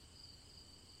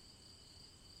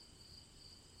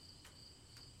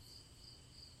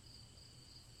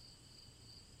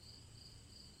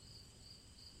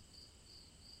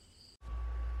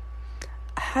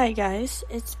Hi guys,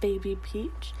 it's Baby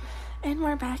Peach, and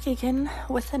we're back again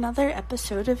with another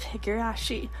episode of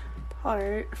Higurashi,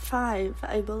 part 5,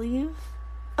 I believe.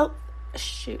 Oh,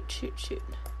 shoot.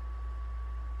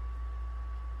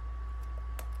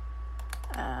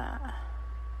 I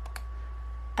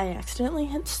accidentally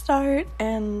hit start,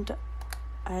 and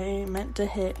I meant to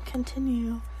hit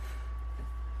continue.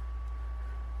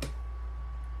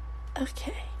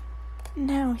 Okay,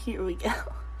 now here we go.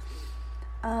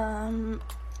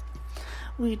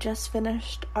 We just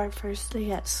finished our first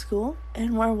day at school,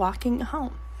 and we're walking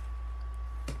home.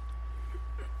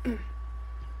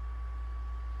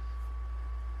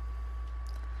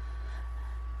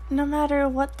 No matter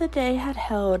what the day had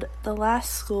held, the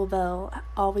last school bell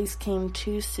always came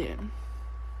too soon.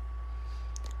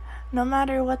 No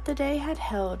matter what the day had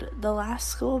held, the last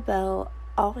school bell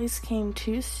always came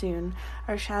too soon.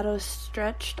 Our shadows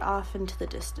stretched off into the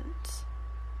distance.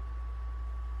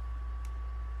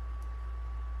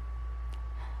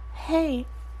 Hey,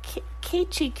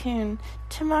 Keiichi-kun,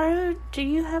 tomorrow do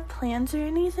you have plans or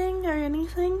anything?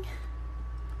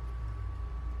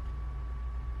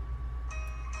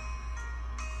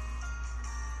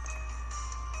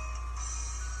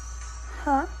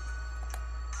 Huh?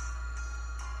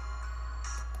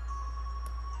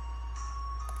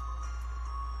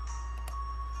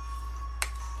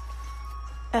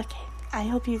 Okay, I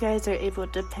hope you guys are able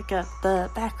to pick up the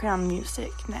background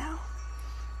music now.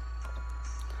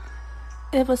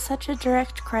 It was such a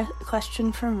direct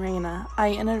question from Reina,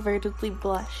 I inadvertently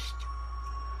blushed.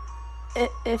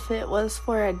 If it was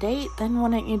for a date, then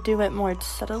wouldn't you do it more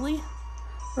subtly?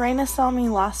 Reina saw me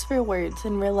lost for words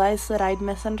and realized that I'd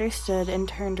misunderstood and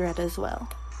turned red as well.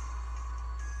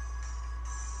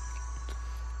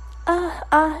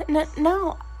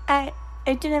 No, I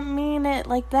didn't mean it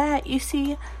like that, you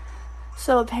see.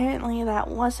 So apparently that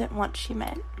wasn't what she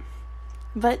meant.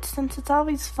 But since it's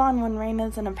always fun when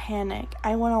Reina's in a panic,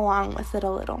 I went along with it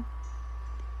a little.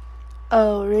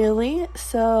 Oh, really?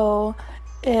 So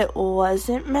it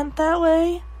wasn't meant that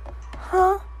way?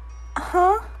 Huh?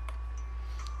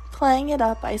 Playing it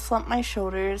up, I slumped my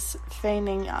shoulders,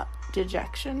 feigning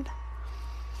dejection.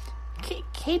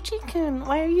 Keiichi-kun,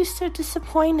 why are you so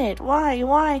disappointed?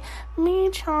 Why?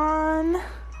 Me-chan.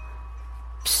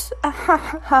 Psst,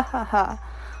 ha.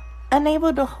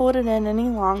 Unable to hold it in any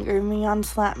longer, Mion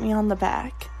slapped me on the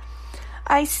back.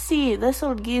 I see, this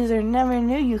old geezer never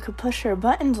knew you could push her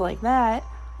buttons like that.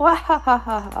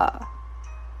 Wahahaha.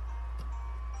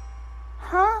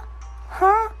 Huh?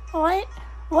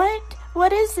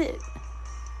 What is it?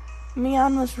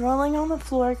 Mion was rolling on the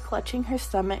floor, clutching her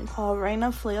stomach, while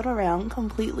Reina flailed around,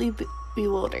 completely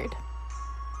bewildered.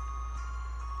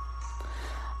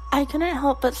 I couldn't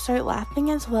help but start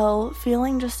laughing as well.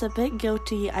 Feeling just a bit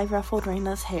guilty, I ruffled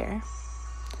Reina's hair.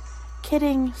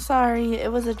 Kidding, sorry,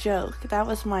 it was a joke. That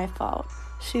was my fault.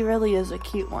 She really is a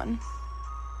cute one.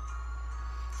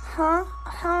 Huh?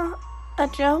 A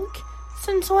joke?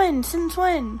 Since when?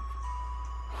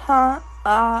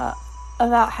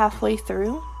 About halfway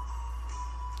through.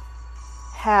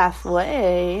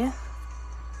 Halfway?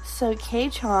 So,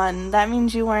 Kei-chan, that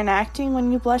means you weren't acting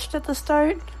when you blushed at the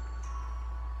start?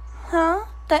 Huh?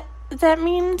 That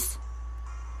means...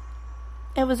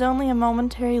 It was only a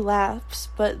momentary lapse,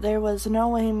 but there was no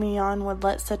way Mion would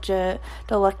let such a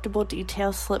delectable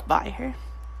detail slip by her.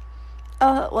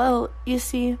 Well, you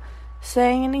see,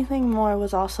 saying anything more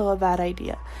was also a bad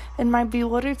idea. In my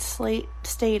bewildered state,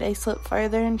 I slipped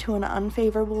farther into an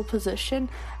unfavorable position.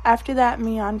 After that,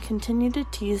 Mion continued to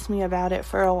tease me about it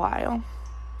for a while.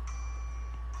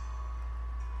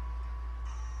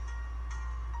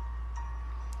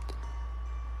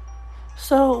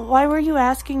 So, why were you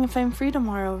asking if I'm free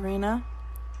tomorrow, Reina?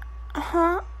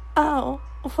 Oh,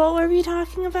 what were we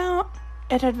talking about?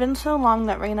 It had been so long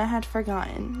that Reina had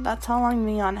forgotten. That's how long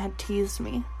Mion had teased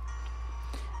me.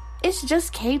 It's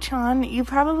just Kei-chan. You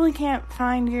probably can't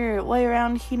find your way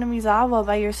around Hinamizawa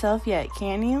by yourself yet,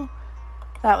 can you?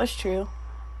 That was true.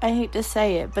 I hate to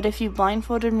say it, but if you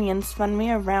blindfolded me and spun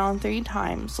me around 3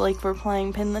 times, like we're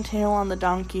playing pin the tail on the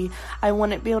donkey, I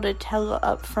wouldn't be able to tell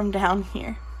up from down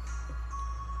here.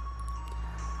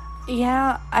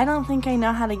 Yeah, I don't think I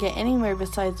know how to get anywhere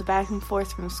besides back and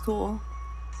forth from school.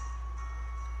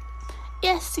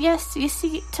 Yes, you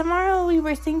see, tomorrow we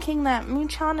were thinking that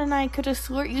Mi-chan and I could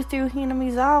escort you through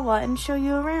Hinamizawa and show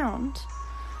you around.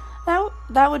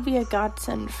 That would be a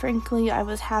godsend. Frankly, I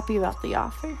was happy about the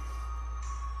offer.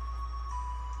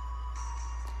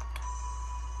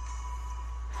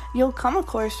 You'll come, of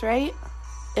course, right?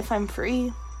 If I'm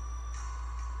free.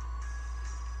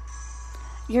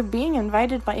 You're being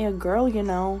invited by a girl, you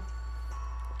know.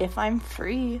 If I'm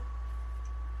free.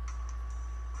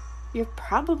 You're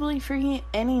probably free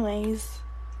anyways.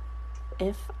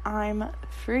 If I'm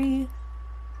free.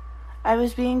 I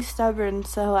was being stubborn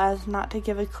so as not to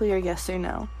give a clear yes or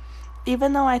no.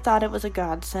 Even though I thought it was a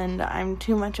godsend, I'm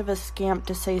too much of a scamp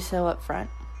to say so up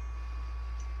front.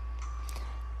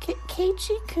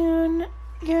 Keiichi-kun,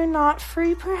 you're not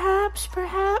free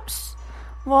perhaps?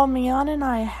 While Mion and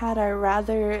I had our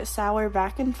rather sour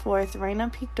back and forth, Reina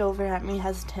peeked over at me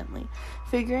hesitantly.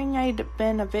 Figuring I'd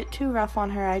been a bit too rough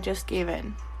on her, I just gave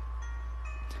in.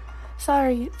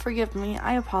 Sorry, forgive me,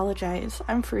 I apologize.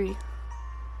 I'm free.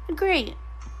 Great.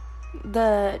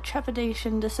 The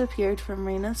trepidation disappeared from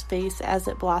Reina's face as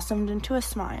it blossomed into a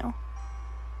smile.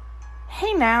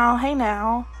 Hey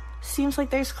now. Seems like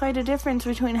there's quite a difference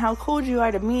between how cold you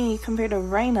are to me compared to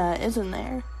Reina, isn't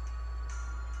there?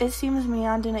 It seems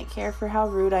Mion didn't care for how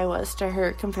rude I was to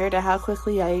her compared to how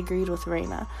quickly I agreed with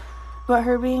Reina. But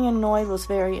her being annoyed was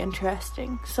very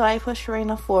interesting, so I pushed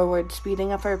Reina forward,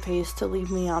 speeding up our pace to leave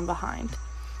Mion behind.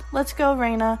 Let's go,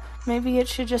 Reina. Maybe it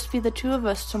should just be the two of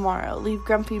us tomorrow. Leave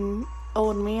grumpy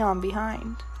old Mion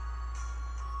behind.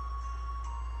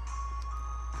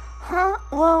 Huh?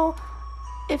 Well,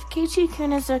 if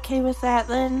Keiichi-kun is okay with that,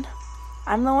 then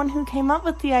I'm the one who came up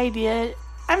with the idea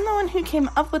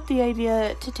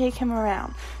to take him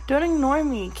around. Don't ignore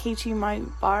me, Keiichi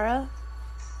Maibara.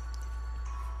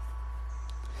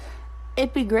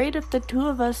 It'd be great if the two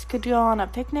of us could go on a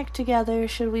picnic together.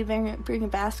 Should we bring a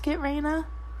basket, Reina?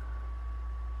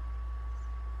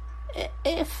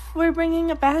 If we're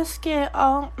bringing a basket,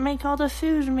 I'll make all the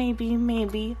food,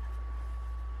 maybe.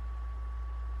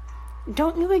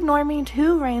 Don't you ignore me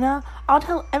too, Reina. I'll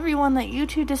tell everyone that you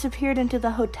two disappeared into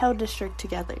the hotel district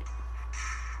together.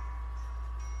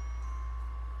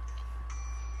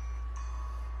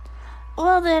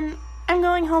 Well then, I'm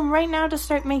going home right now to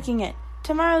start making it.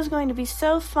 Tomorrow's going to be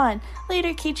so fun.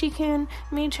 Later, Keiichi-kun,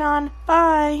 Mi-chan,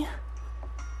 bye.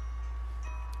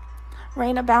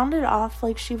 Reina bounded off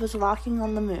like she was walking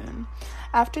on the moon.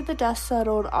 After the dust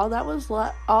settled, all that was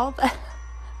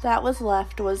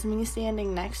left was me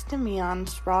standing next to Mion,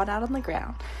 sprawled out on the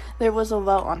ground. There was a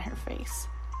welt on her face.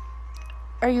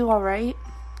 Are you all right?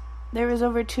 There was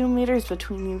over 2 meters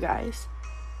between you guys.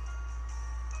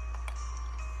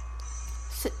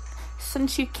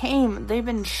 Since you came, they've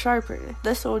been sharper.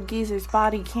 This old geezer's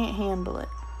body can't handle it.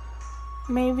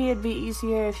 Maybe it'd be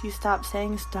easier if you stopped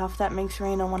saying stuff that makes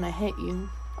Reina want to hit you.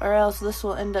 Or else this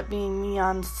will end up being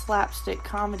Mion's slapstick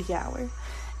comedy hour.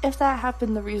 If that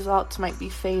happened, the results might be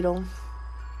fatal.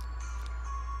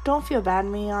 Don't feel bad,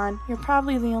 Mion. You're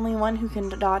probably the only one who can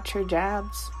dodge her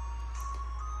jabs.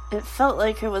 It felt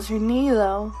like it was her knee,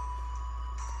 though.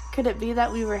 Could it be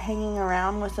that we were hanging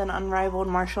around with an unrivaled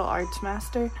martial arts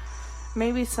master?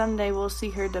 Maybe someday we'll see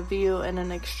her debut in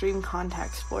an extreme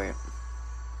contact sport.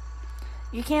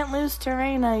 You can't lose to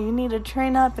Reina. You need to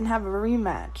train up and have a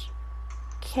rematch.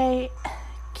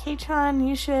 Kei-chan,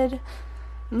 you should...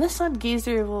 This old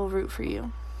geezer will root for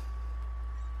you.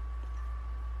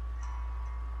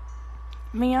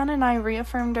 Mion and I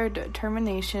reaffirmed our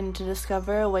determination to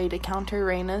discover a way to counter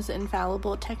Reina's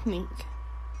infallible technique.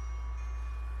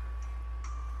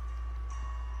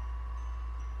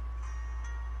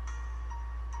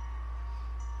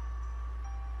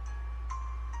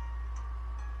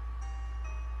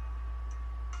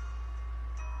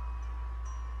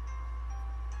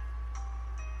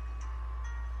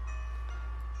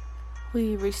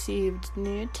 We received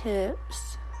new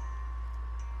tips.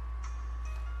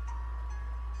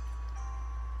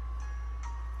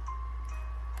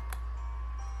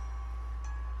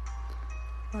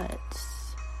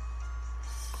 Let's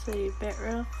save it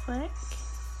real quick.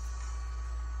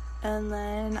 And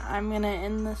then I'm going to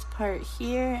end this part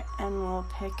here, and we'll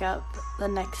pick up the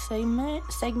next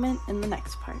segment in the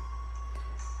next part.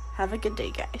 Have a good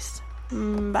day, guys.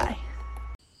 Bye.